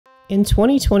In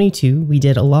 2022, we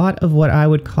did a lot of what I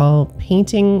would call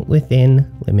painting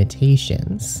within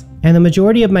limitations. And the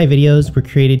majority of my videos were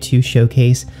created to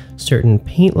showcase certain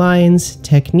paint lines,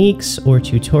 techniques, or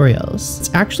tutorials.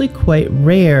 It's actually quite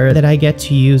rare that I get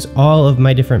to use all of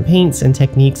my different paints and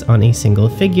techniques on a single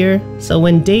figure. So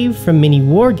when Dave from Mini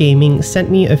Wargaming sent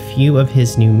me a few of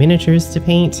his new miniatures to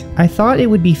paint, I thought it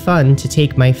would be fun to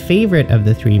take my favorite of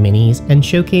the three minis and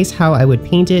showcase how I would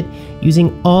paint it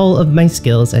using all of my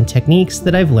skills and techniques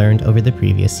that I've learned over the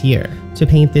previous year, to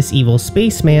paint this evil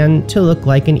spaceman to look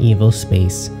like an evil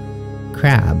space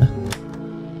crab.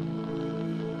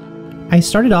 I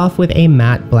started off with a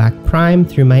matte black prime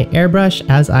through my airbrush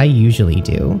as I usually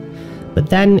do, but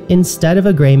then instead of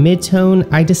a gray midtone,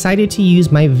 I decided to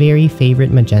use my very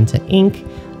favorite magenta ink,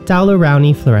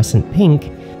 Daler-Rowney Fluorescent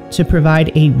Pink, to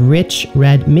provide a rich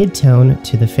red midtone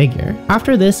to the figure.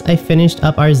 After this, I finished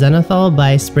up our zenithal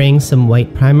by spraying some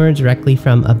white primer directly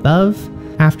from above.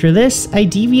 After this, I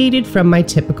deviated from my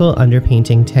typical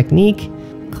underpainting technique.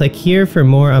 Click here for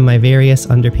more on my various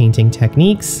underpainting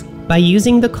techniques, by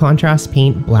using the contrast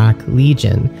paint Black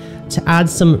Legion to add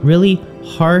some really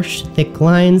harsh, thick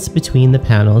lines between the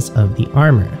panels of the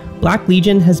armor. Black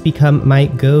Legion has become my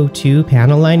go-to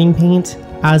panel lining paint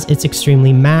as it's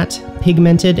extremely matte,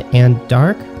 pigmented, and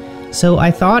dark, so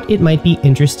I thought it might be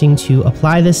interesting to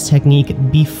apply this technique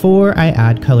before I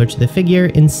add color to the figure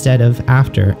instead of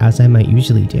after, as I might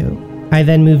usually do. I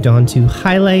then moved on to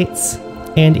highlights,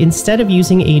 and instead of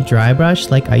using a dry brush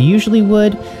like I usually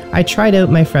would, I tried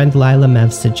out my friend Lila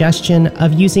Mev's suggestion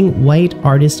of using white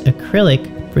artist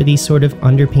acrylic for these sort of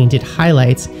underpainted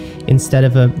highlights instead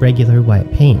of a regular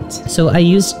white paint. So I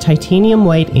used titanium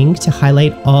white ink to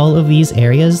highlight all of these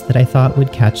areas that I thought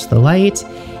would catch the light,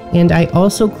 and I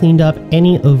also cleaned up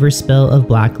any overspill of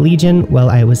Black Legion while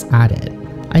I was at it.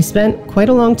 I spent quite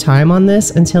a long time on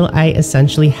this until I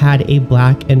essentially had a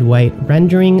black and white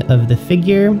rendering of the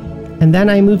figure, and then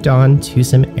I moved on to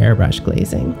some airbrush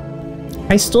glazing.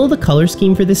 I stole the color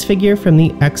scheme for this figure from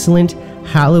the excellent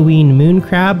Halloween moon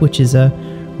crab, which is a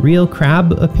real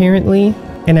crab apparently,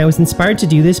 and I was inspired to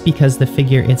do this because the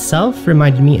figure itself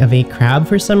reminded me of a crab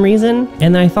for some reason,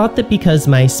 and I thought that because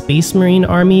my Space Marine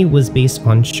army was based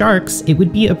on sharks, it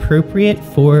would be appropriate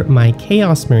for my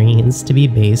Chaos Marines to be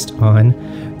based on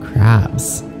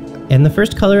crabs. And the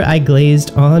first color I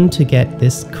glazed on to get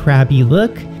this crabby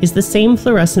look is the same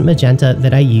fluorescent magenta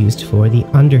that I used for the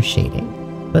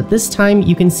undershading. But this time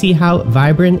you can see how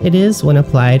vibrant it is when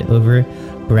applied over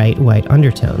bright white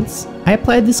undertones. I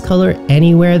applied this color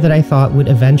anywhere that I thought would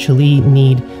eventually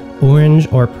need orange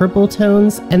or purple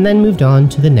tones, and then moved on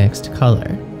to the next color.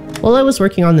 While I was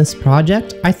working on this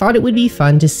project, I thought it would be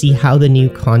fun to see how the new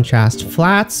contrast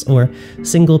flats or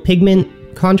single pigment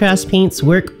contrast paints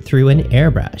work through an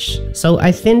airbrush. So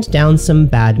I thinned down some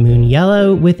Bad Moon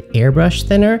Yellow with airbrush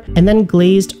thinner and then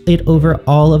glazed it over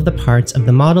all of the parts of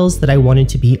the models that I wanted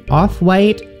to be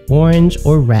off-white, orange,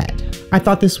 or red. I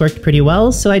thought this worked pretty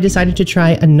well, so I decided to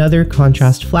try another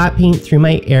contrast flat paint through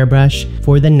my airbrush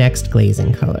for the next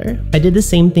glazing color. I did the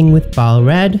same thing with Ball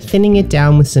Red, thinning it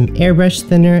down with some airbrush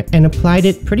thinner and applied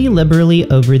it pretty liberally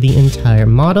over the entire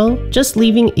model, just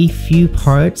leaving a few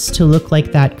parts to look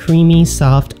like that creamy,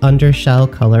 soft undershell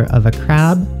color of a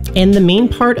crab. And the main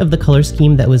part of the color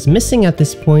scheme that was missing at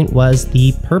this point was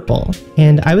the purple.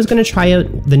 And I was going to try out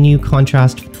the new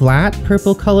contrast flat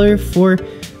purple color for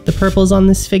the purples on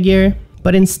this figure,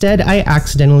 but instead I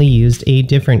accidentally used a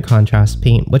different contrast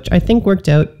paint, which I think worked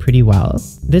out pretty well.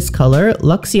 This color,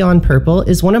 Luxion Purple,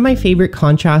 is one of my favorite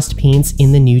contrast paints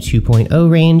in the new 2.0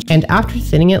 range, and after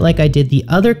thinning it like I did the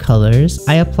other colors,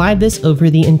 I applied this over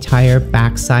the entire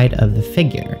backside of the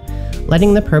figure,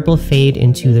 letting the purple fade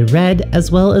into the red,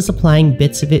 as well as applying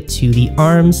bits of it to the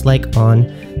arms like on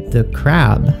the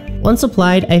crab. Once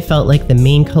applied, I felt like the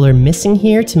main color missing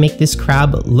here to make this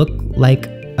crab look like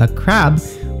a crab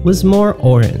was more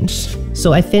orange.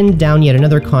 So I thinned down yet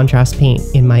another contrast paint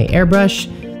in my airbrush,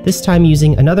 this time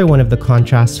using another one of the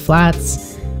contrast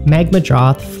flats,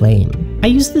 Magmadroth Flame. I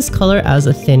used this color as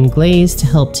a thin glaze to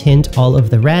help tint all of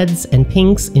the reds and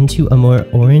pinks into a more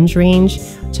orange range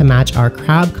to match our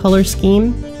crab color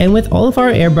scheme. And with all of our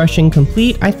airbrushing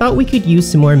complete, I thought we could use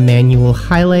some more manual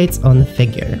highlights on the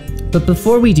figure. But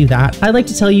before we do that, I'd like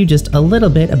to tell you just a little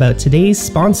bit about today's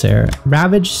sponsor,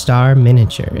 Ravage Star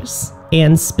Miniatures.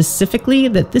 And specifically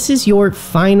that this is your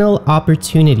final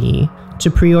opportunity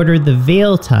to pre-order the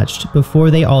Veil Touched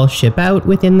before they all ship out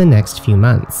within the next few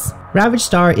months. Ravage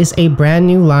Star is a brand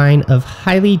new line of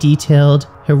highly detailed,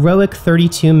 heroic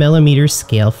 32mm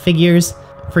scale figures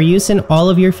for use in all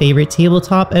of your favorite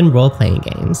tabletop and role-playing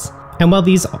games. And while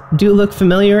these do look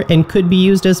familiar and could be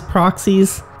used as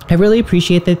proxies, I really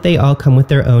appreciate that they all come with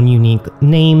their own unique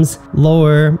names,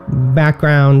 lore,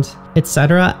 background,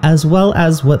 etc., as well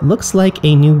as what looks like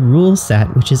a new rule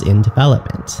set which is in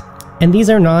development. And these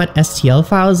are not STL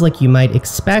files like you might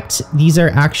expect. These are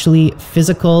actually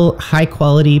physical,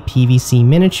 high-quality PVC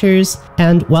miniatures.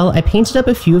 And while I painted up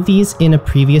a few of these in a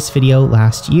previous video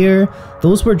last year,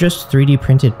 those were just 3D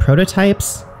printed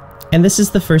prototypes. And this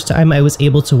is the first time I was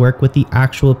able to work with the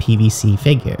actual PVC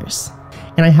figures.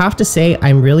 And I have to say,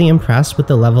 I'm really impressed with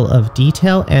the level of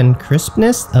detail and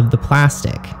crispness of the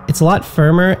plastic. It's a lot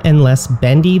firmer and less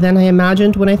bendy than I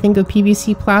imagined when I think of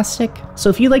PVC plastic. So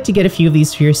if you'd like to get a few of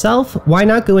these for yourself, why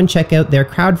not go and check out their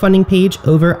crowdfunding page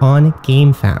over on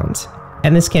GameFound.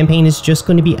 And this campaign is just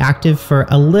going to be active for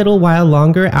a little while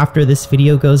longer after this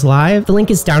video goes live. The link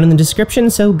is down in the description,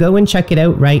 so go and check it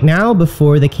out right now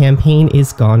before the campaign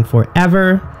is gone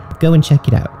forever. Go and check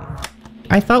it out.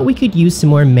 I thought we could use some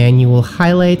more manual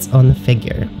highlights on the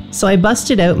figure. So I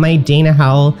busted out my Dana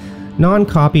Howl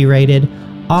non-copyrighted,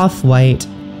 off-white,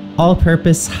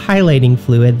 all-purpose highlighting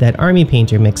fluid that Army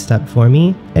Painter mixed up for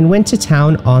me and went to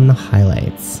town on the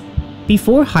highlights.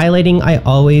 Before highlighting, I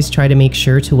always try to make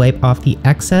sure to wipe off the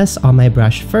excess on my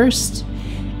brush first,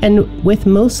 and with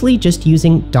mostly just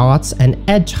using dots and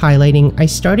edge highlighting, I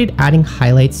started adding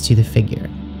highlights to the figure,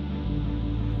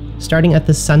 starting at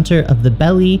the center of the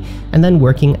belly and then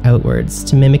working outwards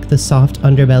to mimic the soft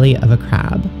underbelly of a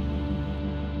crab.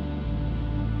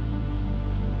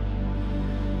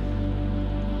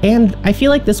 And I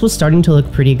feel like this was starting to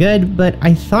look pretty good, but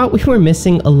I thought we were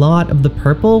missing a lot of the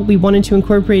purple we wanted to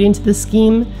incorporate into the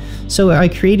scheme, so I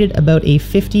created about a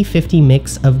 50-50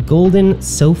 mix of golden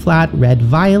So Flat Red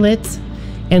Violet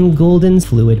and golden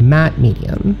fluid matte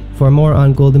medium. For more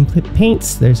on golden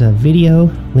paints, there's a video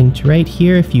linked right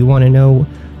here if you want to know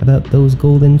about those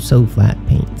golden So Flat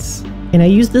paints. And I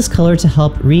used this color to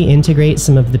help reintegrate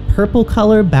some of the purple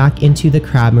color back into the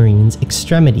crab marine's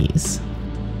extremities.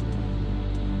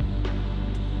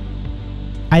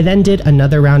 I then did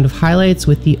another round of highlights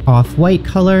with the off-white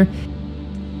color.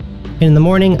 And in the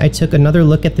morning, I took another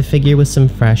look at the figure with some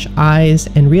fresh eyes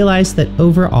and realized that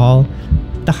overall,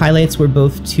 the highlights were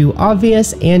both too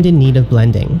obvious and in need of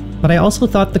blending. But I also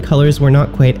thought the colors were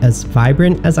not quite as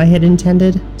vibrant as I had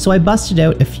intended, so I busted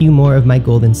out a few more of my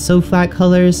golden So Flat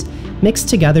colors, mixed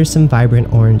together some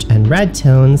vibrant orange and red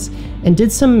tones, and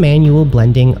did some manual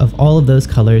blending of all of those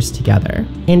colors together.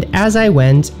 And as I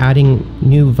went, adding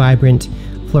new vibrant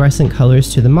fluorescent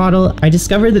colors to the model, I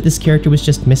discovered that this character was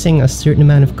just missing a certain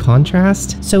amount of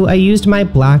contrast, so I used my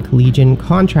Black Legion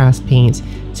contrast paint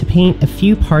to paint a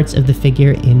few parts of the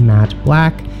figure in matte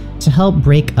black to help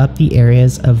break up the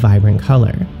areas of vibrant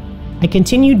color. I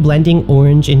continued blending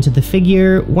orange into the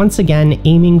figure, once again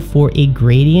aiming for a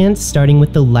gradient starting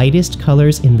with the lightest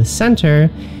colors in the center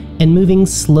and moving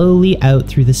slowly out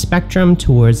through the spectrum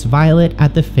towards violet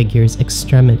at the figure's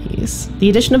extremities. The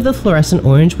addition of the fluorescent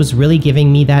orange was really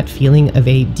giving me that feeling of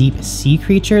a deep sea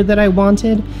creature that I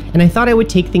wanted, and I thought I would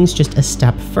take things just a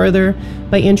step further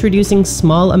by introducing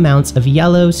small amounts of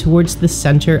yellow towards the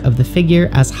center of the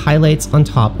figure as highlights on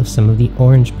top of some of the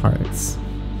orange parts.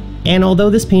 And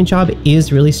although this paint job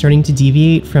is really starting to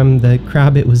deviate from the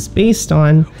crab it was based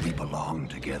on,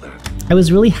 I was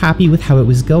really happy with how it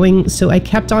was going, so I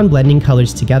kept on blending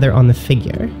colors together on the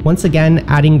figure, once again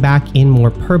adding back in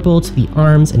more purple to the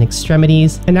arms and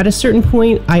extremities, and at a certain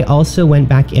point I also went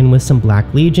back in with some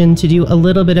Black Legion to do a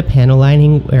little bit of panel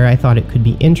lining where I thought it could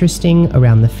be interesting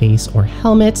around the face or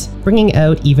helmet, bringing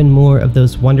out even more of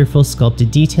those wonderful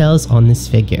sculpted details on this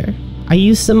figure. I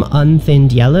used some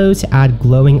unthinned yellow to add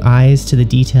glowing eyes to the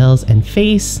details and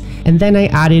face, and then I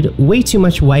added way too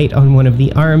much white on one of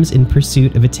the arms in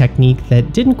pursuit of a technique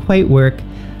that didn't quite work,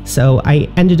 so I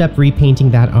ended up repainting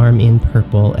that arm in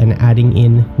purple and adding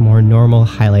in more normal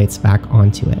highlights back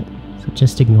onto it. So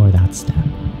just ignore that step.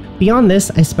 Beyond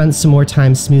this, I spent some more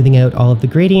time smoothing out all of the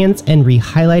gradients and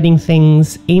re-highlighting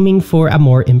things, aiming for a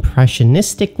more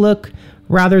impressionistic look,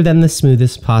 rather than the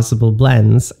smoothest possible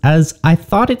blends, as I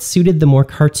thought it suited the more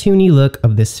cartoony look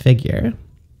of this figure.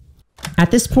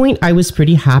 At this point, I was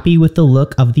pretty happy with the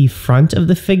look of the front of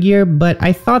the figure, but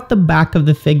I thought the back of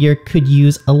the figure could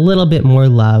use a little bit more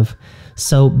love,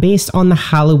 so based on the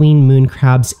Halloween moon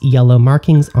crab's yellow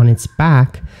markings on its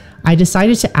back, I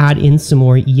decided to add in some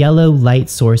more yellow light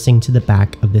sourcing to the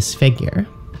back of this figure.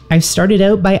 I started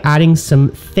out by adding some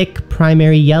thick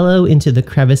primary yellow into the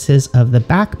crevices of the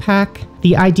backpack,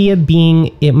 the idea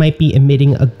being it might be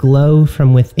emitting a glow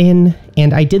from within,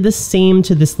 and I did the same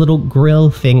to this little grill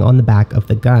thing on the back of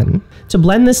the gun. To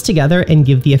blend this together and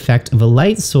give the effect of a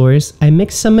light source, I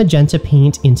mixed some magenta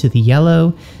paint into the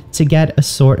yellow to get a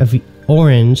sort of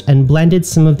orange and blended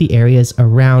some of the areas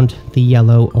around the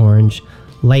yellow-orange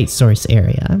light source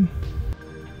area.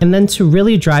 And then to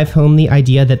really drive home the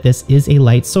idea that this is a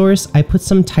light source, I put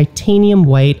some titanium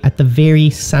white at the very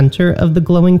center of the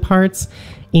glowing parts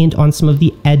and on some of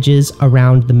the edges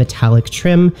around the metallic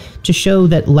trim to show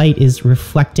that light is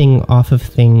reflecting off of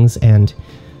things and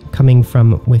coming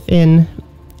from within.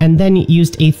 And then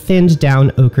used a thinned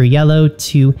down ochre yellow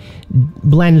to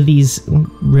blend these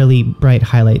really bright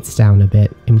highlights down a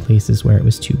bit in places where it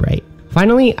was too bright.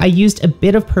 Finally, I used a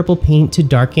bit of purple paint to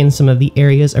darken some of the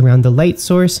areas around the light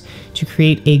source to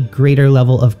create a greater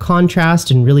level of contrast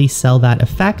and really sell that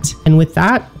effect. And with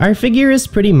that, our figure is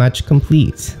pretty much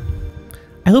complete.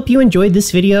 I hope you enjoyed this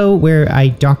video where I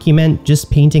document just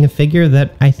painting a figure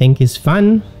that I think is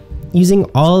fun, using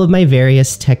all of my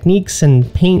various techniques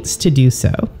and paints to do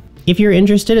so. If you're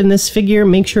interested in this figure,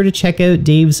 make sure to check out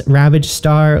Dave's Ravage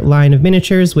Star line of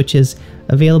miniatures, which is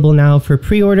available now for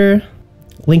pre-order.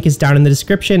 Link is down in the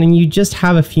description, and you just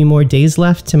have a few more days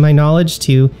left, to my knowledge,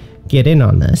 to get in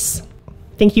on this.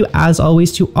 Thank you, as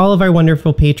always, to all of our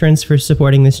wonderful patrons for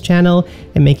supporting this channel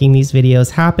and making these videos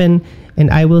happen,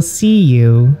 and I will see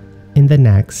you in the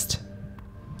next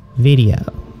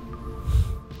video.